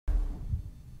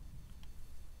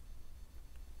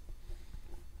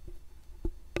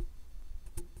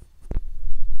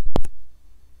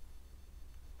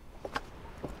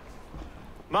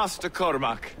Master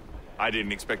Cormac, I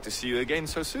didn't expect to see you again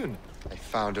so soon. I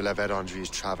found Levet Andre's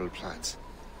travel plans.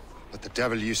 But the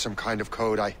devil used some kind of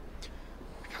code. I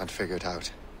can't figure it out.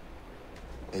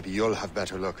 Maybe you'll have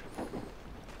better luck.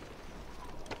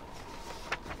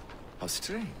 How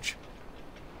strange.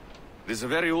 It is a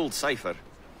very old cipher.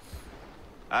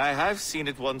 I have seen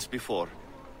it once before.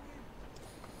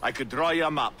 I could draw you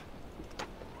a map.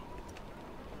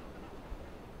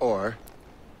 Or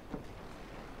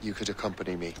you could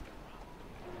accompany me.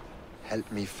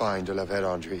 Help me find Levet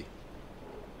Andre.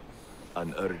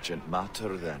 An urgent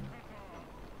matter, then.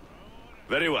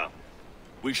 Very well.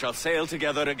 We shall sail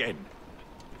together again.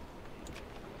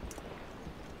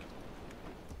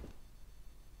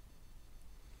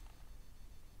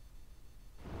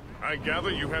 I gather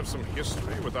you have some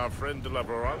history with our friend de la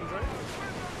Verandre?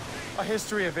 A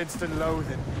history of instant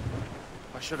loathing.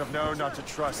 I should have known not to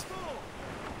trust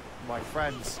my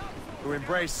friends who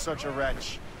embraced such a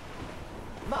wretch.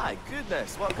 My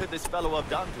goodness, what could this fellow have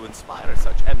done to inspire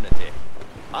such enmity?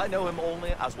 I know him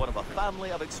only as one of a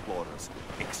family of explorers,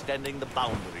 extending the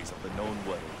boundaries of the known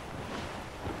world.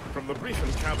 From the brief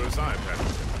encounters I've had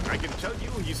with him, I can tell you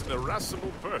he's an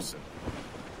irascible person.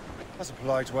 That's a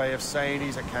polite way of saying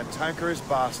he's a cantankerous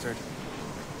bastard.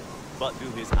 But do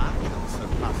his actions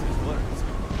surpass his words?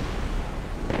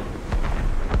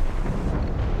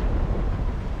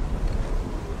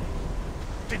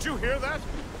 Did you hear that?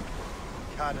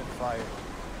 Cannon fire.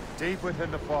 Deep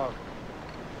within the fog.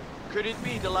 Could it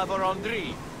be de la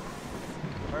Verandre?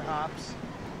 Perhaps.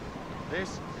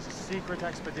 This is a secret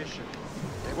expedition.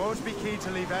 They won't be keen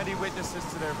to leave any witnesses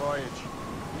to their voyage.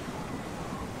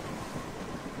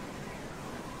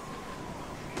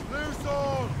 Loose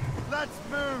all! Let's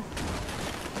move!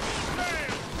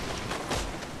 Sail!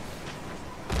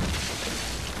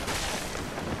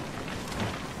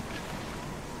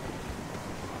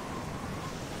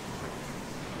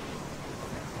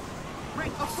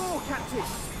 Break a fore, Captain!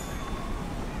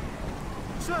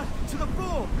 Sir, to the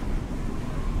fore!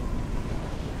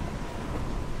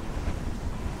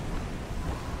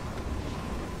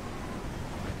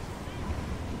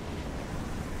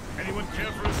 Anyone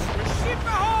care for a swish? Ship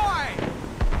ahoy!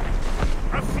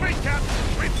 A fleet,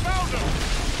 Captain! We found him!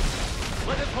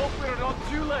 Let us hope we're not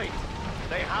too late.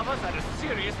 They have us at a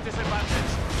serious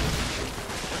disadvantage.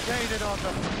 We're gaining on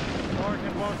them.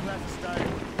 Morgan won't let us down.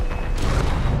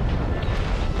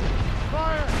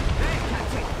 Fire! There,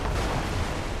 Captain!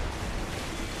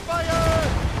 Fire!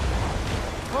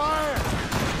 Fire!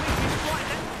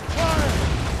 Fire!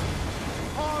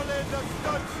 Haul in the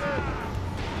stunsail!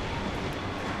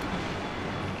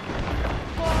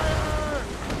 Fire!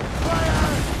 Fire!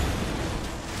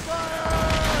 Fire!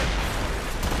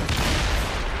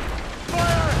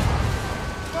 Fire!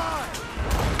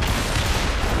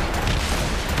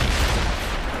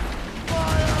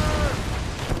 Fire!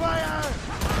 Fire!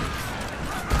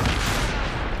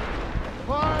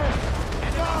 Fire! Fire!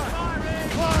 Fire!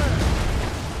 Fire!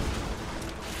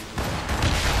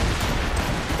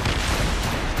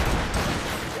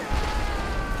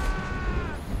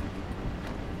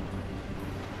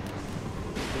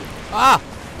 Ah!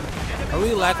 Are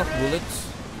we lack of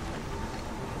bullets?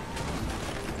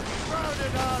 Round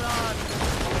it all on!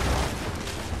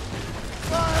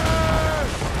 Fire!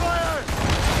 Fire!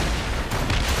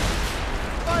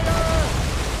 Fire!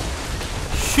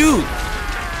 Shoot!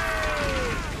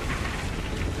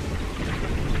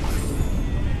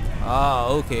 Ah,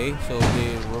 okay. So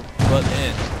they were butt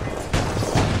in.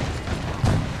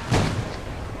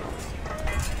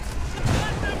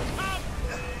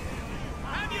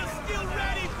 And you're still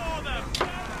ready for them!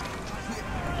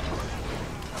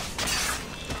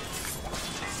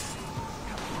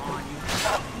 Come on, you...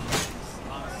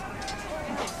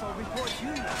 So report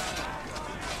you.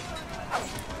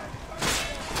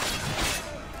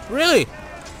 Really?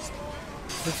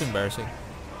 That's embarrassing.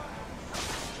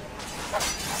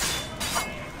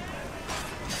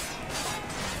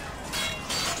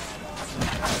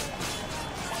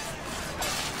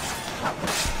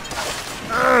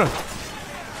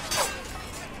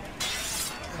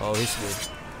 Oh, he's good.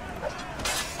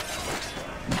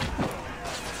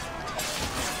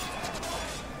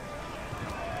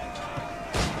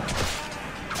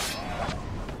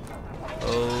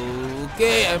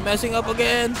 Okay, I'm messing up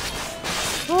again.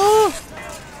 Oh.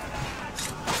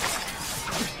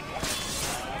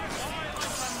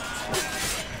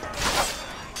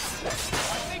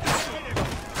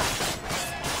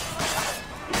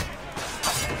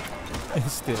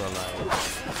 He's still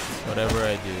alive. Whatever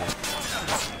I do.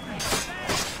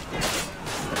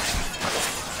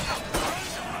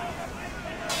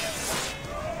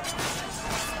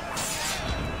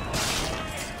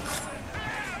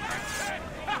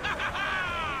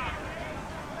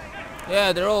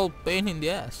 Yeah, they're all pain in the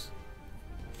ass.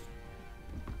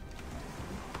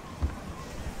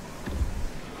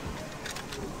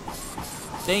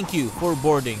 Thank you for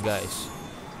boarding, guys.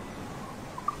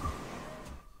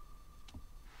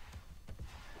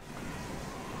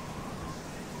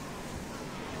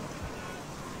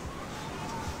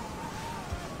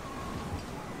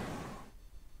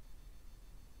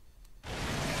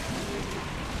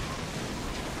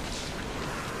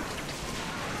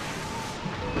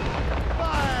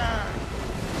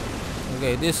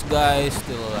 Okay, this guy is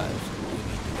still alive, so we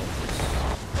need to get this.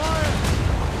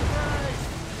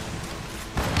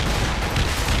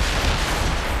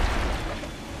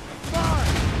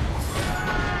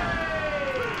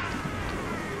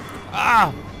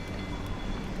 Ah!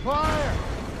 Fire!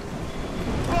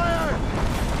 Fire!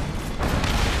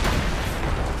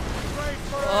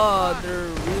 Oh, they're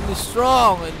really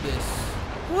strong in this.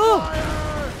 Woo!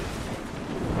 Fire!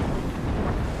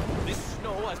 This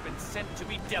snow has been sent to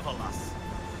bedevil us.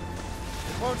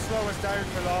 It won't slow us down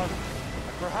for long,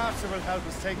 and perhaps it will help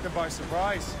us take them by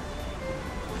surprise.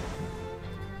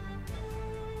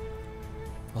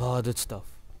 Oh, that stuff.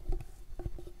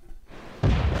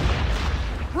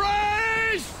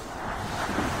 Race!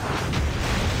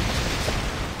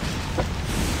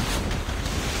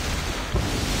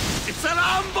 It's an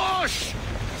ambush!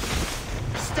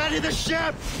 Steady the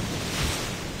ship!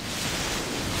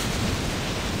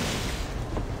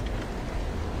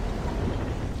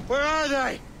 Where are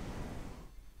they?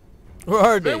 Where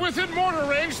are they? They're within mortar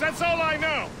range, that's all I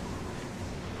know.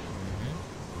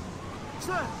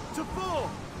 To full!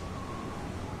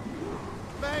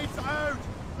 Mates out!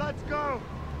 Let's go!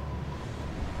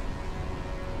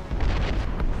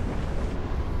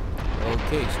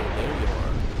 Okay, so there you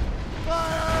are.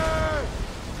 Fire!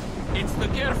 It's the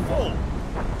gear full.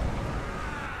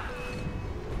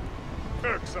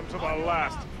 Irksome to the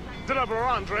last. Deliver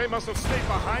Andre must have stayed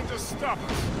behind to stop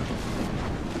us.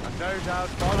 And no doubt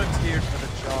volunteered for the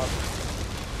job.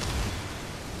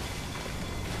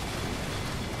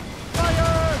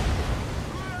 Fire!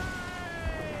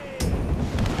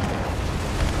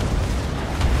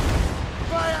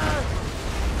 Fire!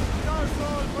 No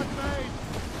souls but made!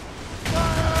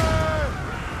 Fire!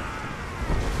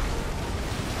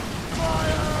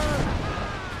 Fire!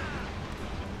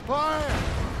 Fire!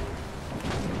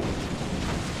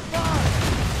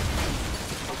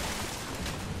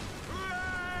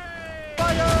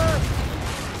 Fire!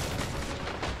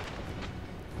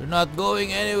 They're not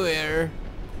going anywhere.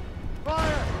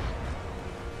 Fire!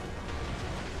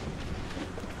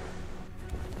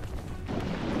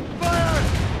 Fire!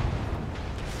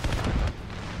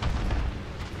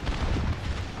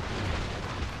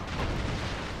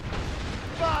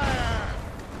 Fire!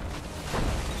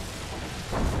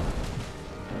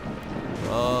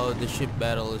 Oh, the ship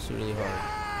battle is really hard.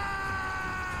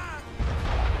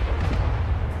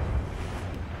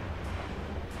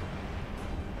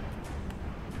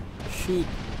 Shoot.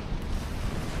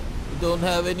 We don't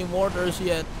have any mortars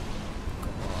yet.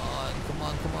 Come on, come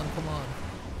on, come on, come on.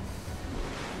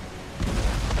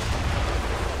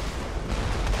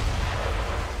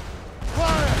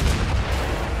 Fire!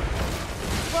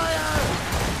 Fire!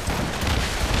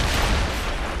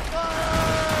 Fire!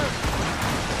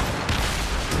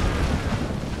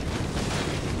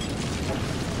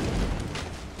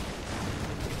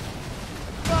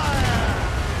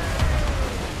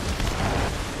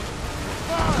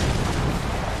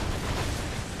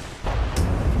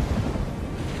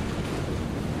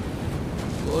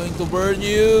 Going to burn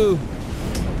you.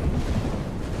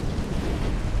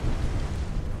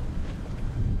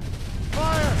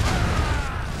 Fire!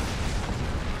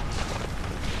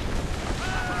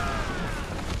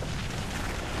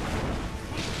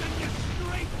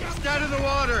 Stand in the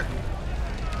water!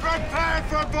 Prepare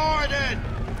for boarding!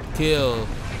 Kill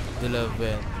the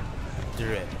Levent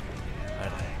Direct.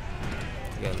 Alright.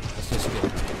 Yeah, let's just go.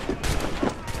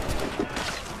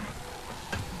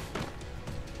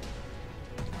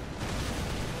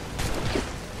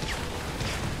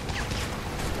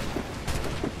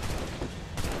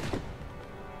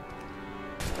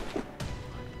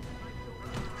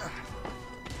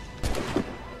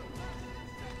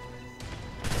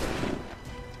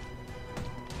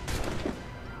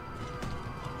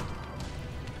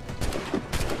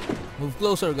 Move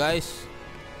closer, guys.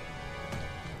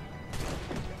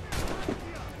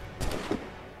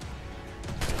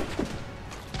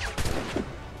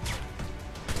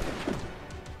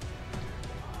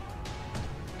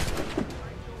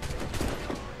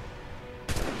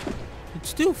 It's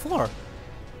still far.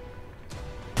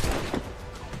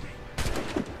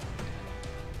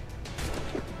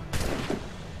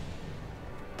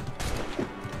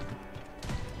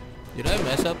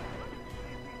 mess up?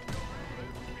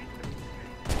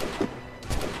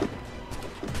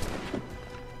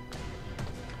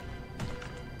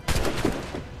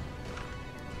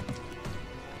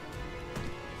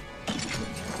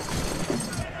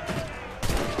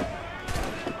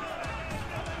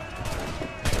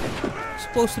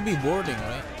 Supposed to be boarding,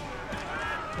 right?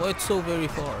 Why it's so very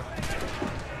far?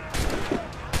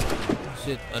 Is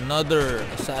it another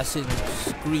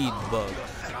Assassin's Creed bug?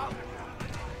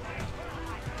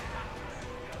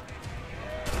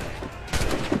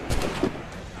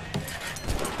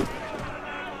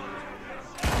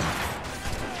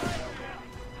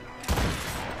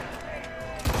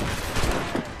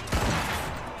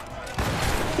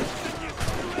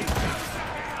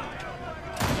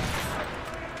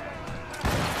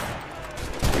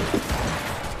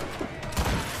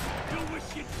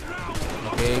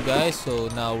 Okay guys, so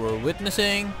now we're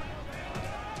witnessing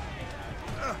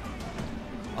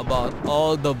about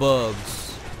all the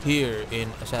bugs here in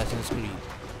Assassin's Creed.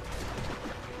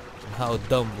 And how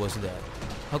dumb was that?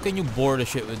 How can you board a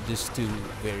ship with this two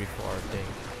very far thing?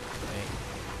 Right?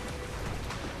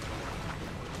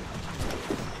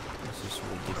 This is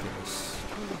ridiculous.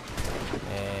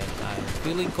 And I'm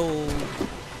feeling cold.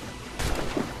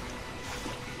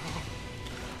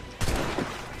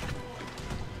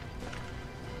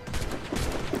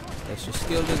 Let's just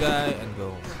kill the guy and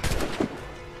go.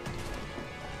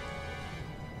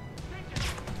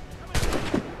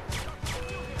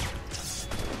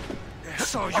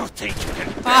 So you think you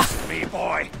can test me,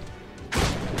 boy?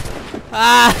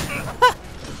 Ah!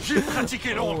 J'ai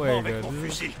pratiqué longuement avec mon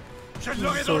fusil. Je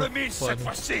l'aurai dans le mille cette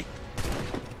fois-ci.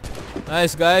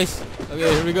 Nice guys.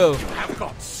 Okay, here we go. You have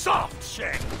got soft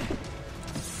shit.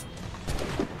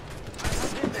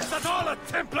 Is that all a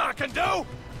Templar can do?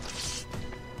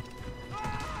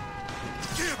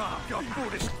 Give up your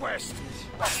foolish quest.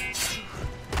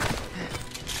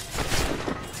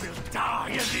 We'll die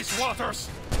in these waters.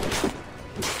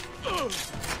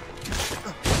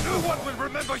 No one will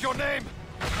remember your name.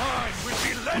 Mine will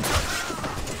be legend.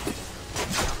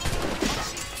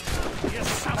 The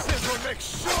assassins will make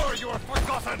sure you are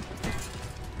forgotten.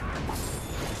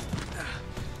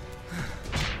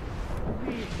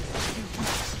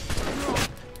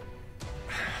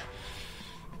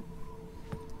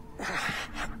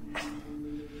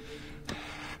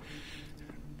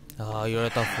 Oh, you're a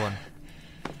tough one.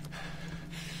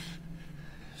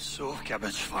 So,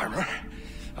 cabbage farmer,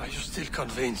 are you still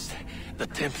convinced the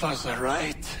Templars are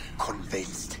right?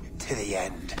 Convinced to the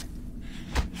end.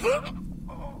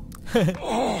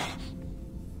 Oh.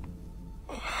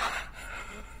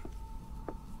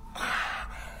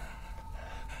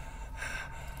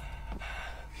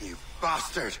 You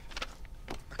bastard!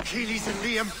 Achilles and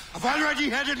Liam have already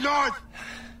headed north!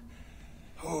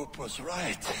 Hope was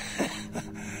right.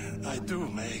 I do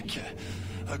make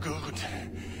a good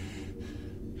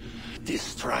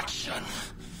distraction.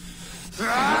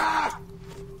 Ah!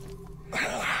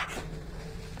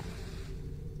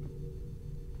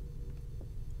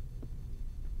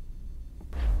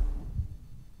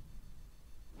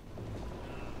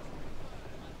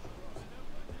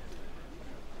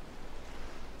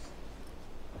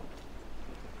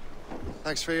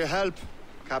 Thanks for your help,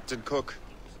 Captain Cook.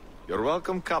 You're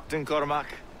welcome, Captain Cormac.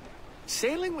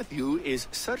 Sailing with you is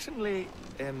certainly,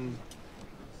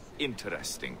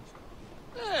 interesting.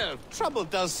 Trouble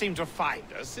does seem to find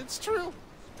us, it's true.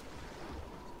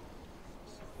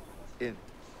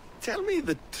 Tell me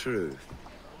the truth.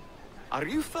 Are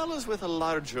you fellas with a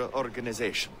larger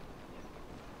organization?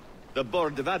 The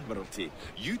Board of Admiralty.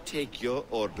 You take your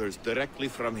orders directly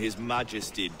from His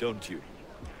Majesty, don't you?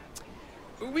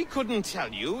 We couldn't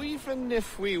tell you, even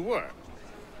if we were.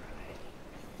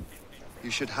 You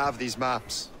should have these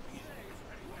maps.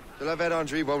 The La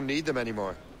Vedendrie won't need them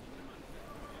anymore.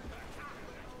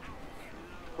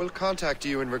 We'll contact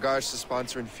you in regards to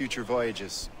sponsoring future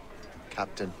voyages,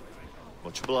 Captain.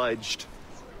 Much obliged.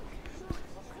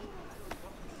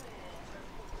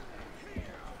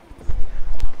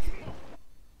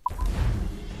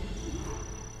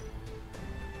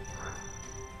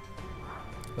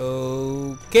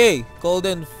 Okay,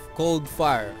 cold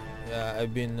fire. Yeah,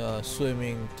 I've been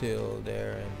swimming till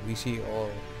there, and we see all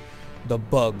the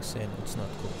bugs, and it's not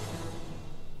cool.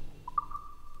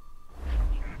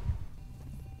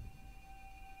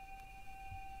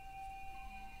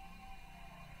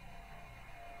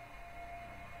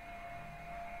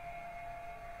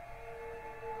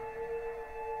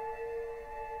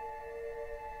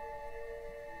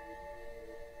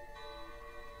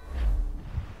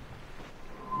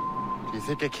 Do you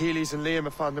think Achilles and Liam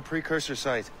have found the precursor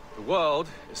site? The world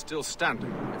is still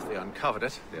standing. If they uncovered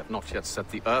it, they have not yet set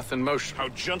the Earth in motion. How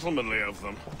gentlemanly of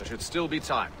them. There should still be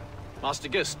time. Master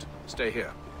Gist, stay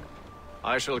here.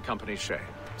 I shall accompany Shay.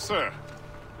 Sir,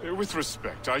 with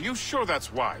respect, are you sure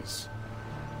that's wise?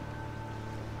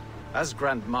 As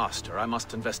Grand Master, I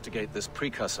must investigate this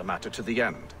precursor matter to the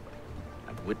end,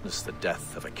 and witness the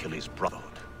death of Achilles' brotherhood.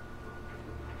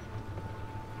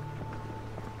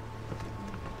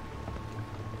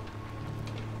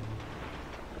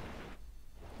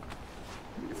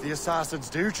 If the assassins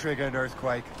do trigger an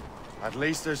earthquake, at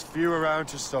least there's few around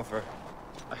to suffer.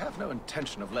 I have no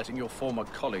intention of letting your former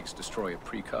colleagues destroy a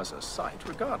precursor site,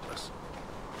 regardless.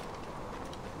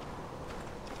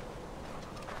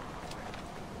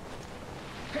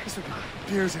 This would be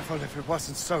beautiful if it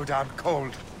wasn't so damn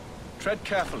cold. Tread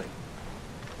carefully.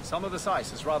 Some of this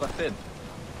ice is rather thin.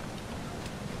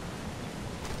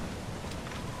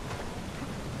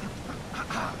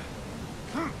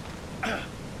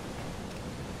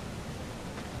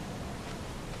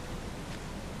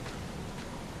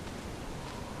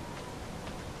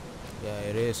 Yeah,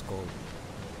 it is cold.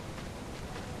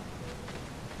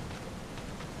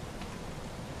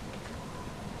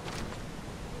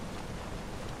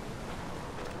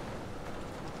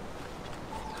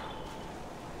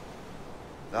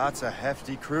 That's a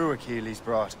hefty crew Achilles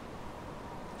brought.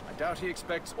 I doubt he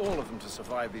expects all of them to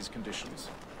survive these conditions.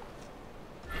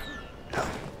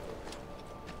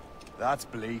 That's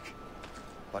bleak.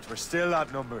 But we're still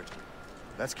outnumbered.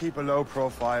 Let's keep a low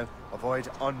profile, avoid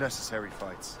unnecessary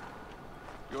fights.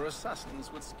 Your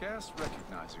assassins would scarce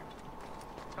recognize you.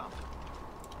 Come.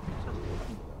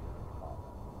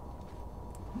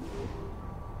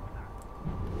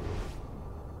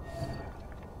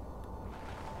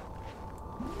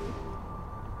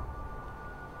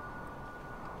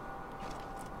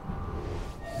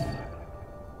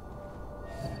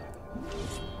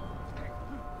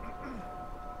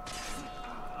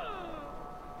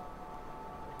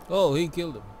 Oh, he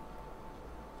killed him.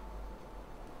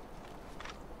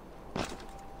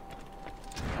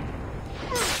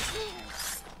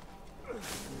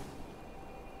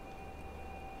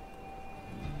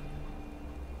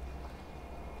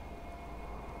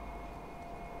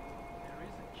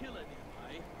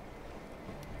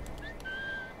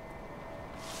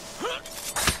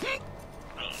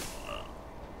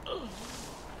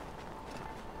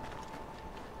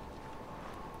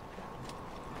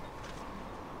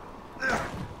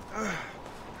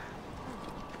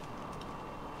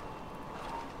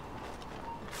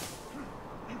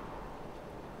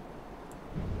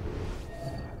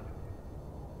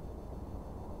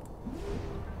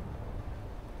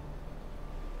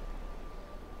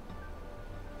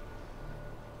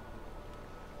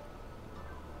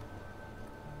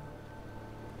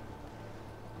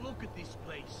 Look at this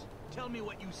place. Tell me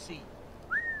what you see.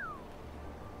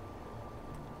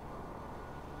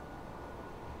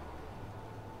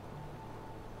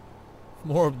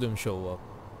 More of them show up.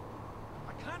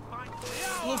 I can't find.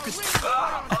 Look at.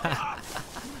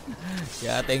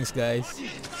 Yeah, thanks guys.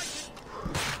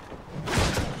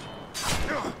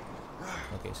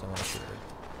 Okay, someone shoot it.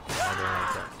 I don't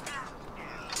like that.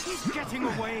 He's getting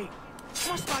away.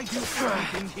 Must I do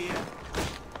something here?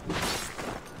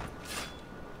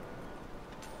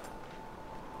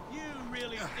 You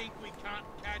really think we can't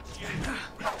catch you?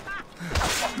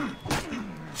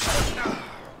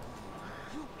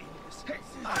 You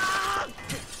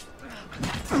imbeciles.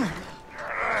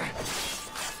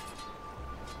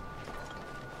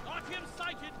 Got him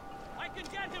sighted. I can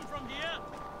get him from here.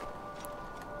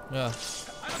 Yeah,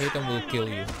 Satan will kill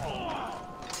you.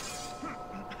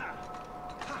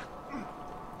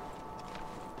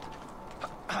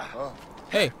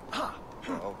 Hey!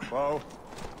 Oh, whoa.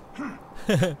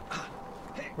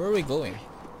 Where are we going?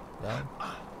 Down?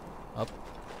 Up?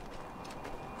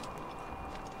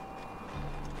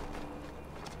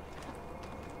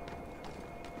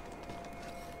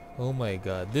 Oh my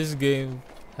god, this game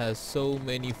has so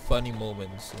many funny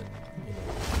moments and, you know,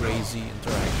 crazy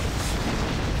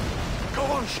interactions. Go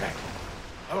on, Shay.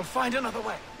 I will find another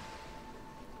way.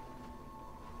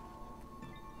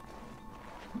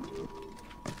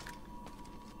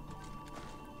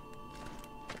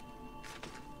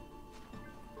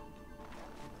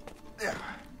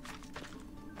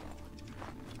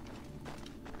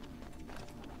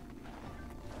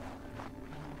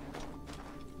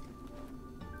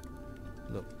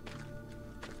 Look.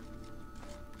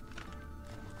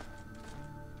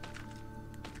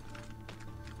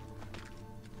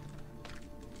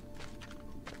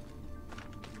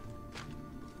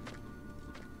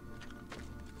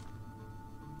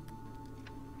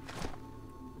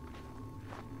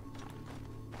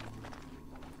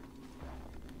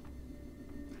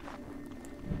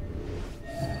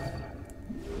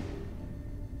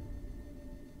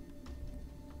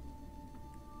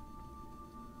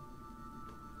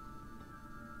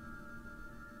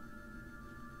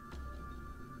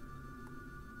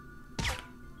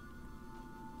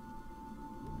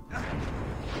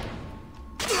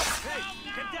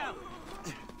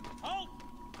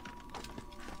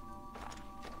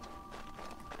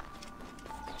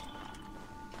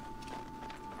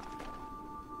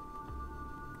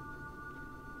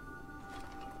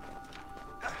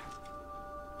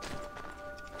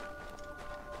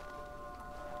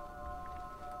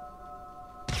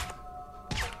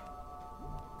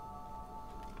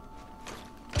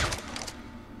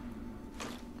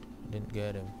 Didn't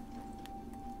get him.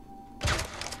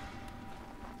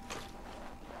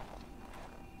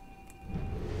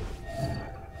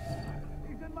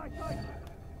 He's in my sight.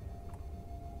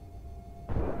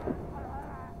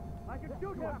 I can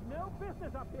shoot him. No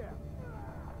business up here.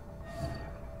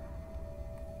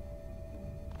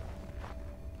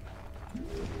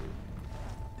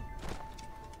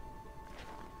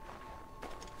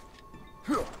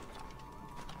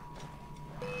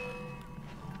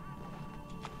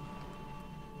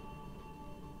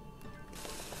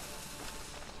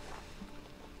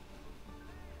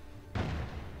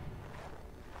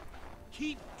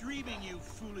 Keep dreaming, you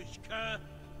foolish cur.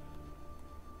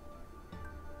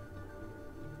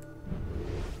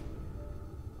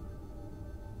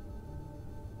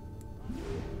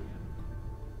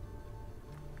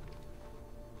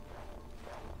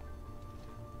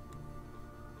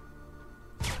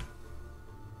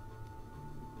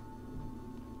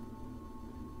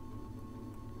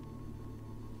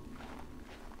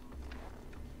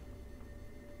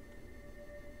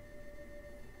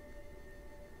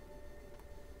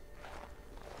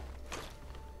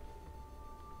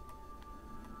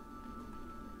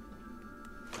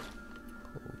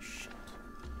 Oh shit.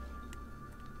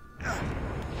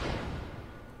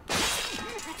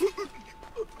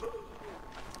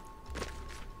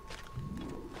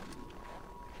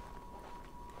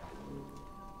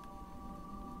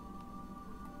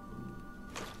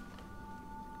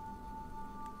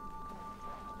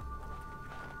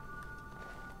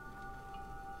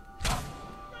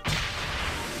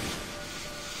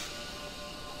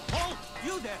 Halt!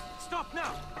 You there! Stop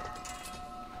now!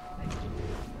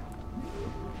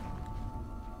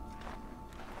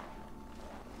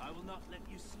 I will not let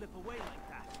you slip away like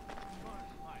that.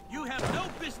 You have no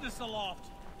business aloft.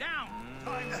 Down.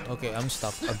 Okay, I'm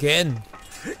stuck again.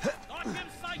 Got him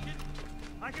sighted.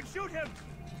 I can shoot him.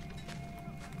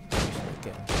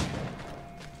 Okay.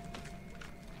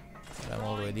 I'm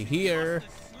already here.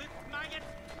 Slip maggot.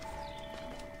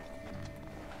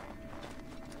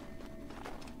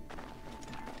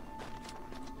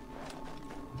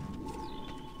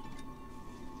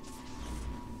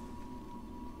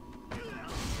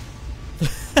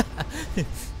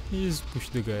 You just push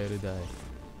the guy to die.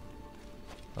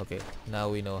 Okay, now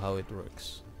we know how it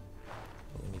works.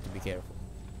 We need to be careful.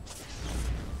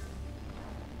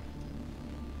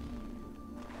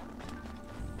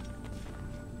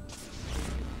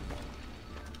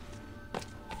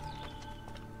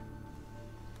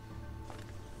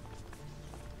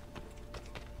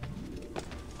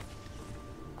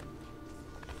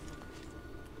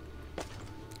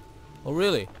 Oh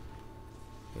really?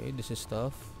 Okay, this is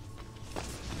stuff.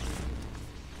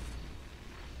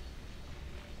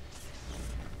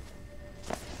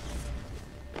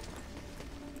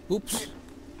 Oops.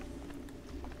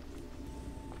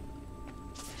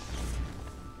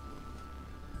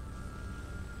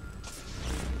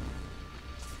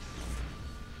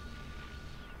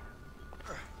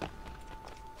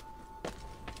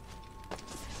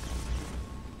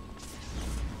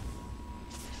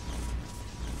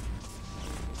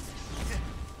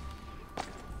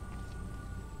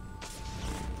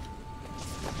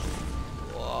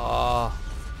 Wow.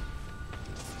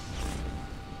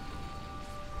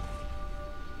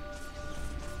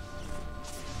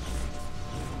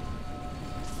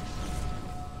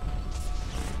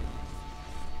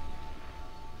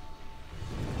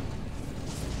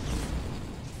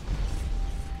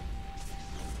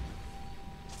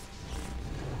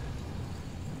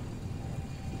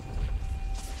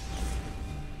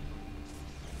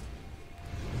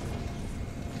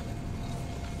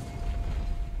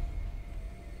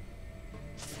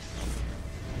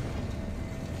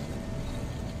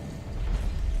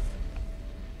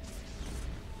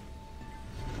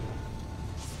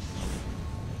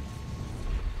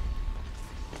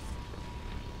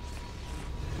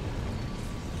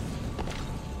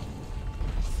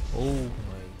 Oh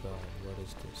my god, what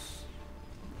is this?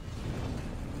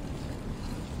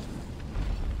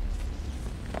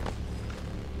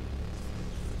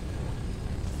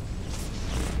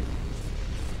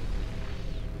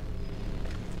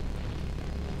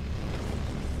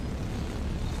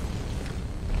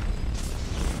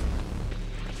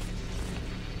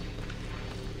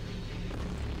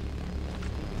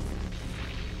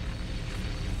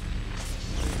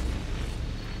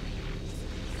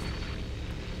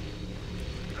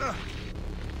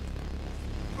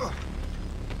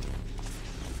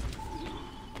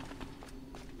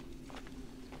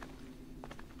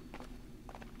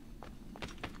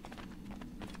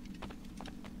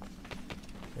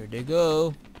 Here they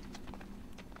go.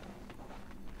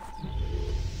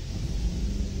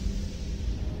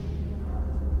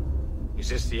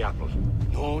 this the apple?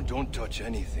 No, don't touch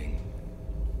anything.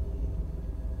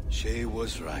 Shay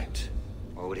was right.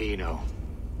 What would he know?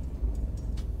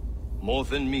 More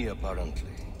than me,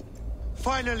 apparently.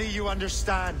 Finally, you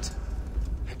understand.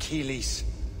 Achilles.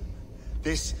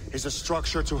 This is a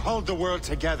structure to hold the world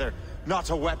together, not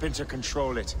a weapon to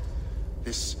control it.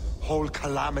 This whole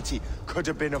calamity could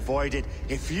have been avoided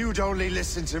if you'd only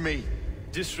listened to me.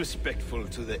 Disrespectful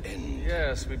to the end.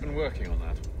 Yes, we've been working on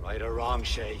that. Right or wrong,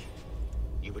 Shay?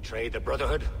 You betrayed the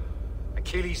Brotherhood,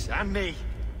 Achilles, and me.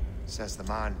 Says the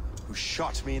man who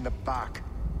shot me in the back.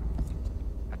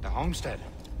 At the homestead.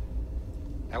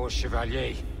 That was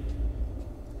Chevalier.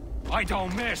 I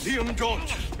don't miss! Liam,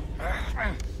 don't!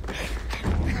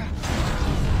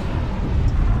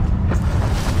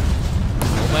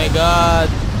 Oh my god.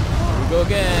 Here we go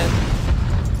again.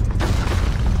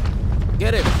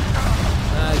 Get him.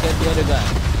 Get the other guy.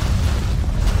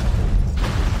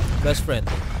 Best friend.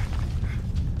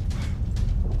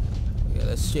 Okay,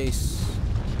 let's chase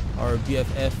our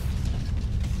BFF.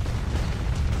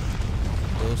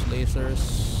 Those lasers.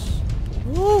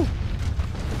 Woo!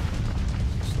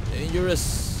 It's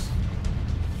dangerous.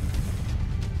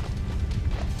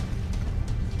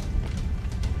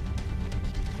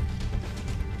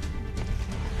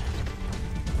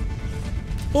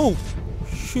 Oh!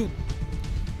 Shoot!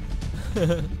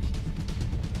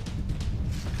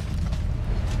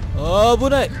 Oh,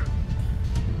 bunay!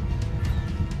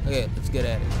 Okay, let's get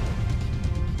at it.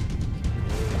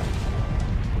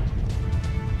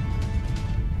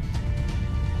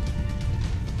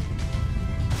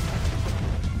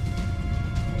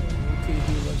 Okay,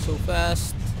 he runs so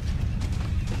fast.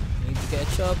 Need to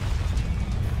catch up.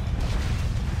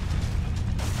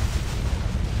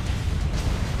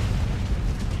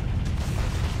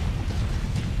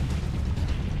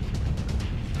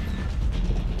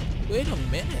 Wait a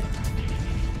minute.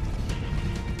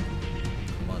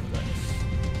 Come on, guys.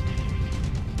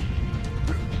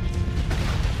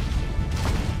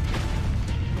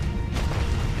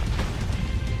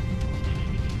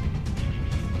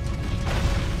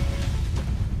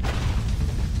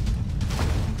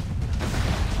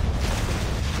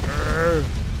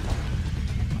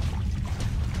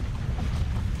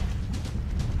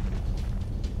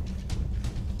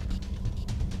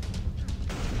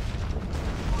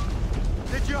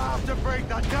 Did you have to break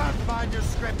that damn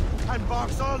manuscript and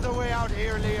box all the way out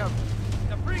here, Liam?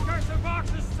 The precursor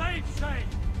box is safe, Shay.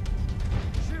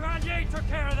 Chevalier took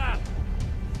care of that.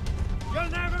 You'll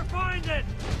never find it.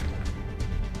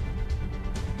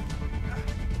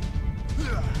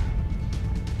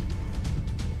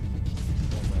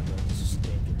 Oh my god, this is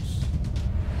dangerous.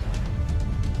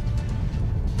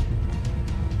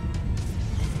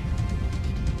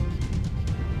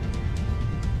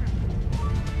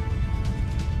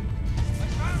 I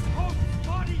can't hold his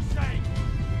body, Shay.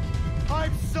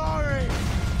 I'm sorry!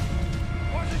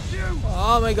 Was it you?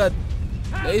 Oh my god.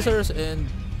 Lasers and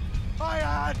I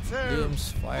had to!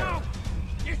 Liam's fire. No,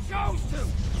 you chose to.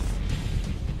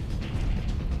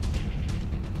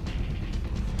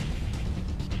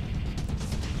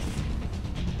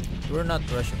 We're not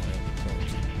rushing, right? So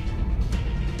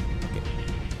okay.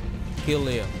 Kill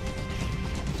Liam.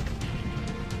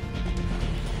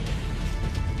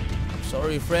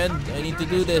 Sorry, friend. I need to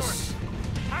do this.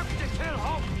 How could you kill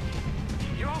Hope?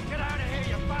 You won't get out of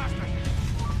here, you bastard.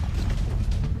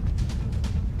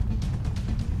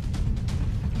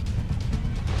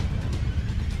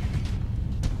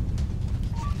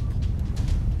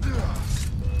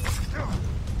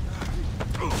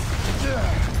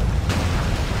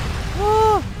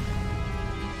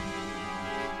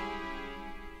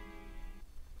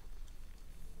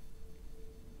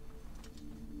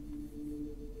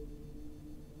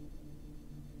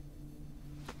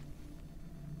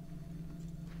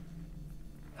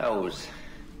 That was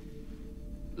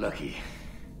lucky.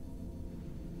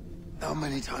 How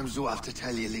many times do I have to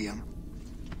tell you, Liam?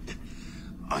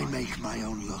 I make my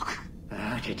own luck.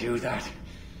 How'd you do that?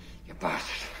 You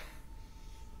bastard.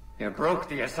 You broke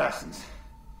the assassins.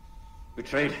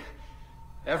 Betrayed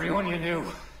everyone you knew.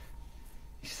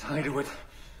 You sided with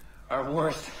our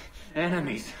worst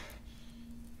enemies.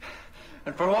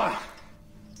 And for what?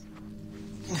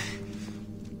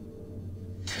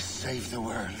 To save the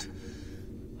world.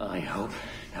 I hope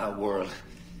that world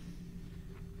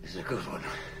is a good one.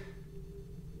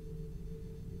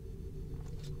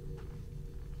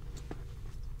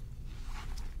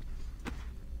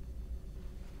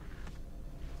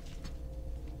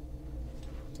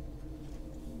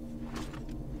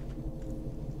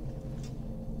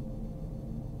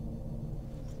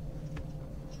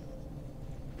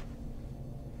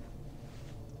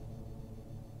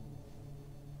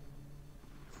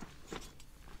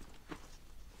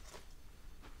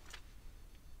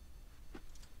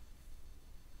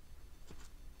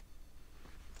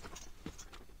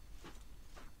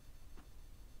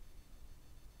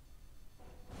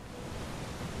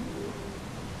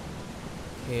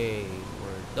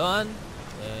 Done.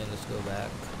 And let's go back.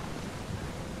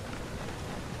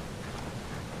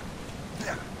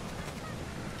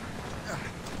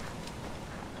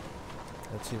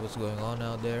 Let's see what's going on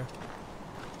out there.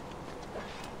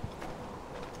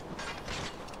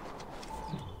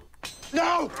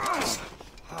 No!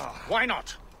 Why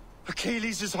not?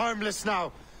 Achilles is harmless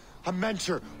now. A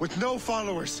mentor with no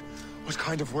followers. What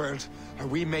kind of world are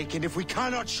we making if we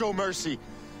cannot show mercy?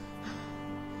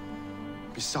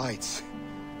 Besides,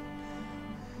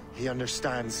 he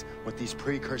understands what these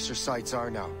precursor sites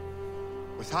are now.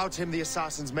 Without him, the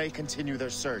assassins may continue their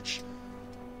search.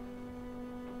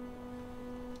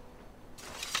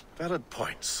 Valid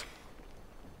points.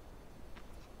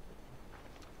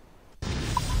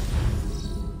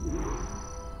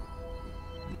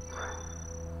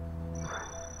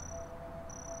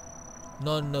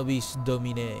 Non nobis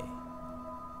domine.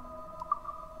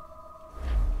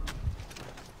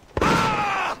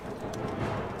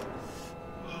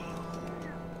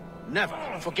 Never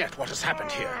forget what has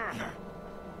happened here.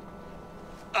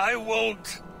 I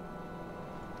won't.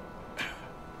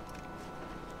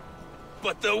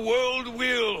 But the world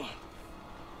will.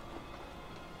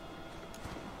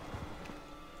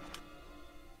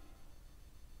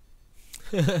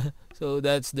 So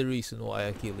that's the reason why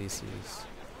Achilles is.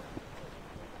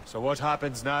 So what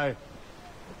happens now?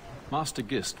 Master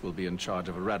Gist will be in charge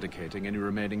of eradicating any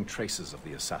remaining traces of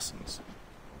the assassins.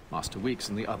 Master Weeks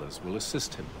and the others will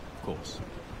assist him, of course.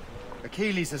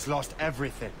 Achilles has lost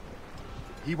everything.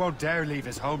 He won't dare leave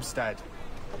his homestead.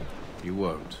 You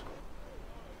won't.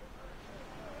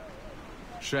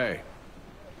 Shay,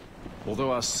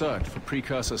 although our search for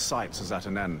precursor sites is at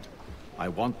an end, I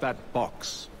want that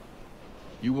box.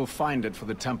 You will find it for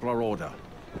the Templar Order,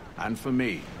 and for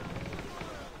me.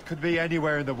 Could be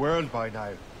anywhere in the world by now.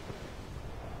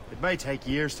 It may take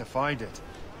years to find it.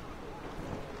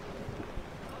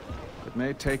 It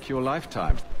may take your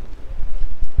lifetime.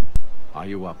 Are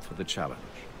you up for the challenge?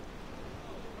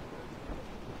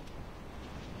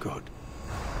 Good.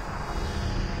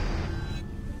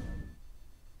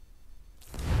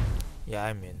 Yeah,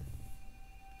 I'm in.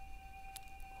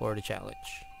 For the challenge.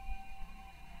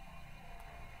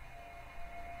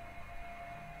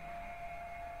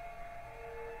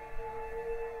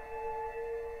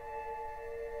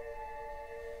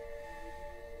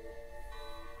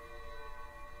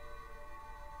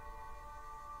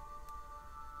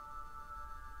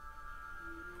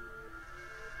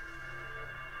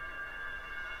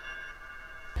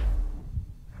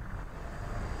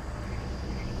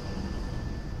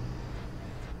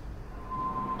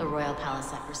 The Royal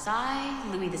Palace at Versailles,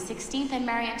 Louis XVI and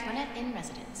Marie Antoinette in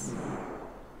residence.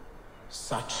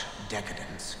 Such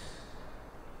decadence.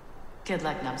 Good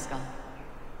luck, Numbskull.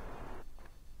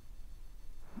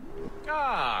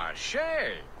 Ah,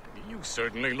 Shay. You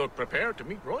certainly look prepared to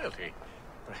meet royalty.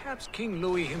 Perhaps King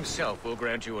Louis himself will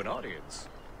grant you an audience.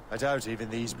 I doubt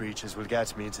even these breaches will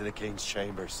get me into the king's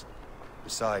chambers.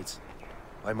 Besides,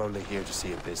 I'm only here to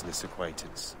see a business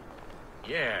acquaintance.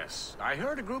 Yes, I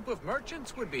heard a group of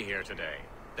merchants would be here today.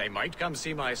 They might come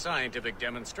see my scientific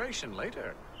demonstration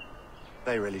later.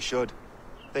 They really should.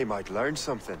 They might learn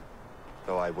something.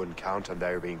 Though I wouldn't count on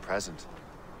their being present.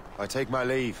 I take my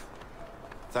leave.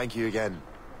 Thank you again,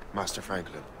 Master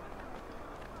Franklin.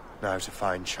 Now to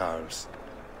find Charles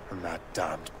and that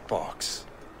damned box.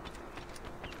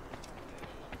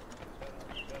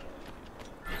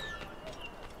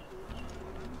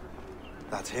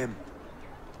 That's him.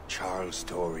 Charles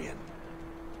Dorian.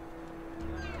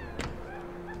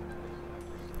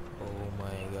 Oh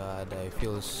my god, I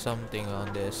feel something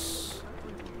on this.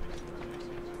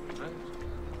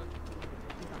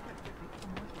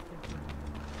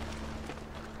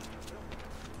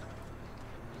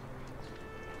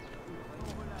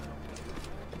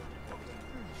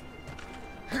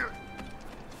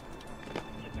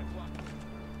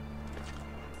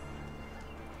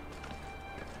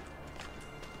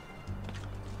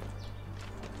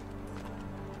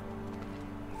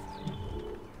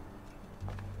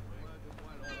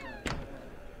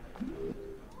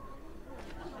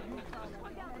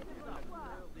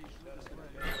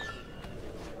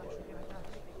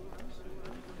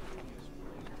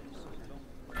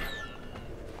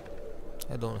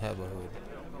 I don't have a hood.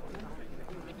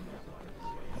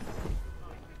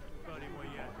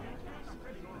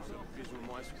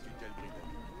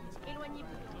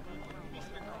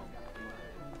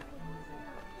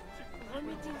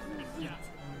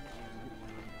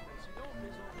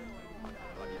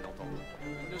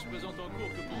 Ne se présente en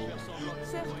cours que pour faire semblant.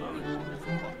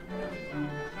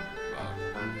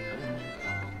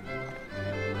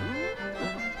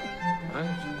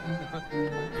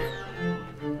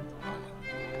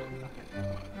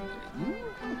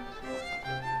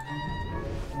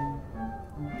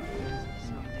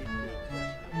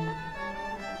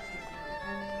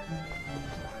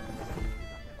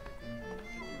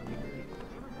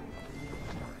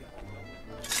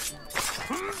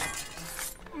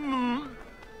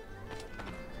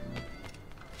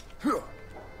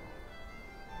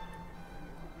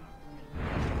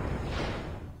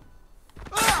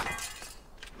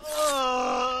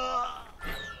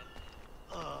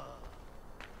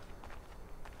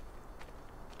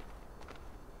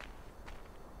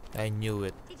 I knew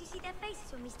it. Did you see their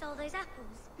faces when we stole those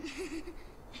apples?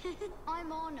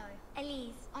 I'm Arno.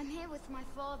 Elise. I'm here with my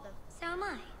father. So am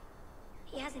I.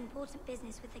 He has important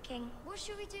business with the king. What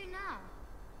should we do now?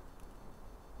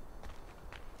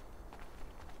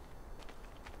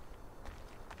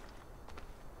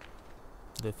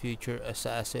 The future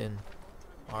assassin,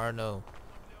 Arno.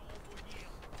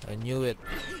 I knew it.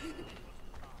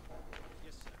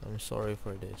 I'm sorry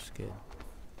for this, kid.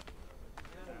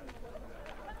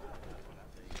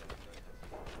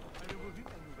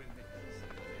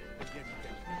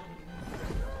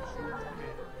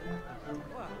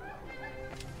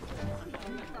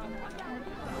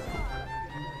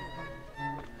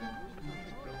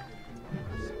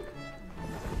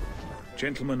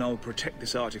 Gentlemen, I'll protect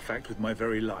this artifact with my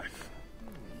very life.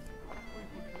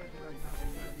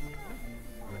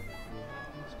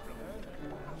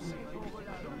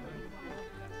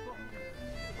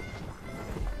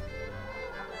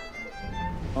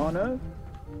 Arno?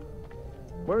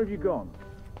 Where have you gone?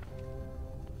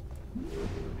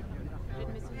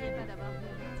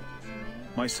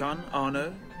 My son,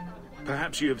 Arno?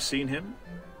 Perhaps you have seen him?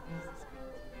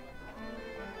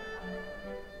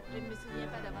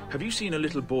 Have you seen a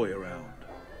little boy around?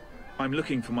 I'm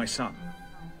looking for my son.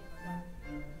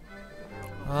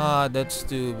 Ah, that's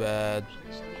too bad.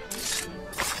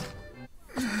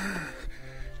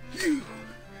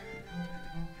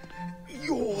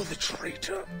 You're the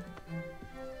traitor.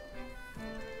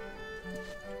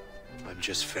 I'm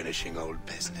just finishing old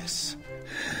business.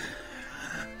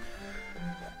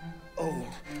 Oh,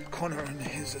 Connor and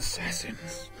his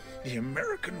assassins. The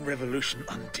American Revolution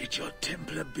undid your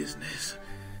Templar business.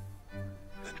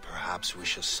 Then perhaps we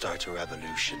shall start a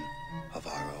revolution of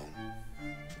our own.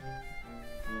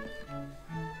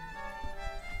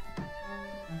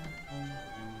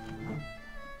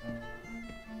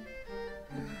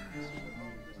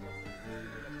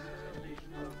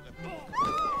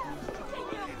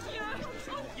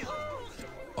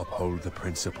 Uphold the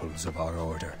principles of our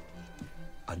order,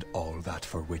 and all that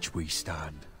for which we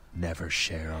stand. Never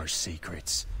share our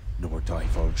secrets, nor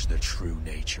divulge the true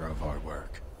nature of our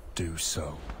work. Do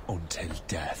so until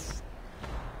death,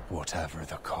 whatever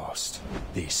the cost.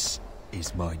 This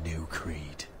is my new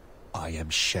creed. I am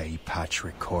Shay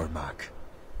Patrick Cormac,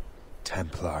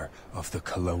 Templar of the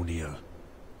Colonial,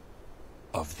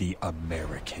 of the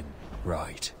American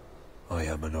right. I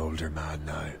am an older man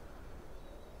now,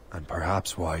 and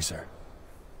perhaps wiser.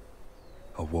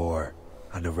 A war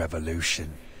and a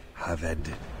revolution have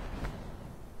ended,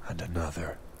 and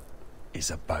another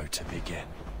is about to begin.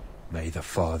 May the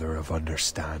Father of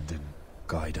Understanding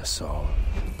guide us all.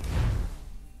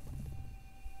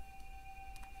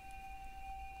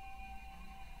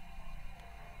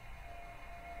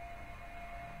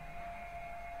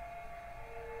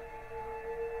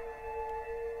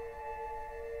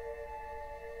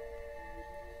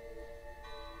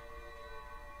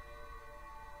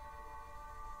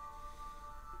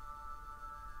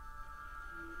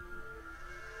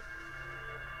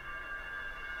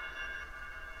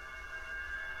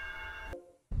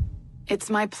 It's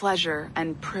my pleasure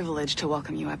and privilege to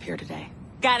welcome you up here today.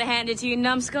 Gotta hand it to you,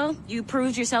 numbskull. You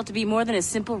proved yourself to be more than a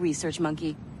simple research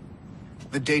monkey.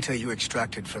 The data you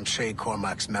extracted from Shay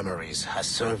Cormac's memories has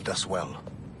served us well.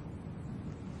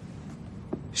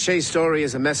 Shay's story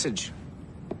is a message.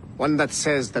 One that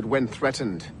says that when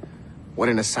threatened, what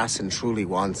an assassin truly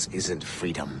wants isn't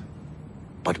freedom,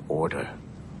 but order.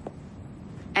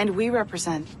 And we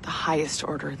represent the highest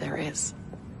order there is.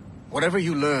 Whatever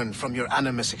you learned from your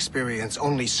Animus experience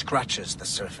only scratches the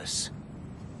surface.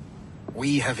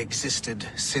 We have existed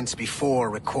since before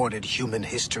recorded human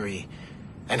history,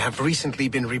 and have recently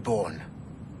been reborn,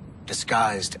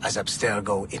 disguised as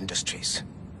Abstergo Industries.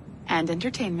 And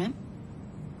entertainment.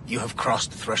 You have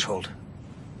crossed the threshold,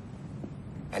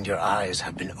 and your eyes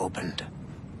have been opened.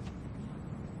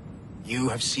 You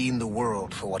have seen the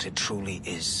world for what it truly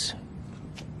is.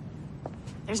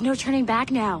 There's no turning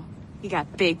back now. We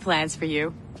got big plans for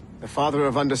you. The Father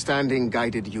of Understanding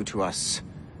guided you to us,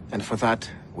 and for that,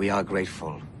 we are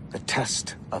grateful. The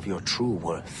test of your true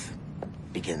worth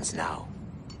begins now.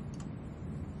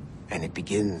 And it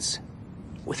begins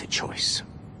with a choice.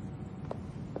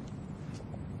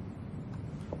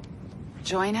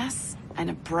 Join us, and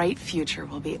a bright future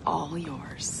will be all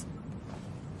yours.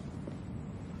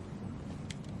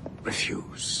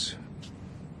 Refuse.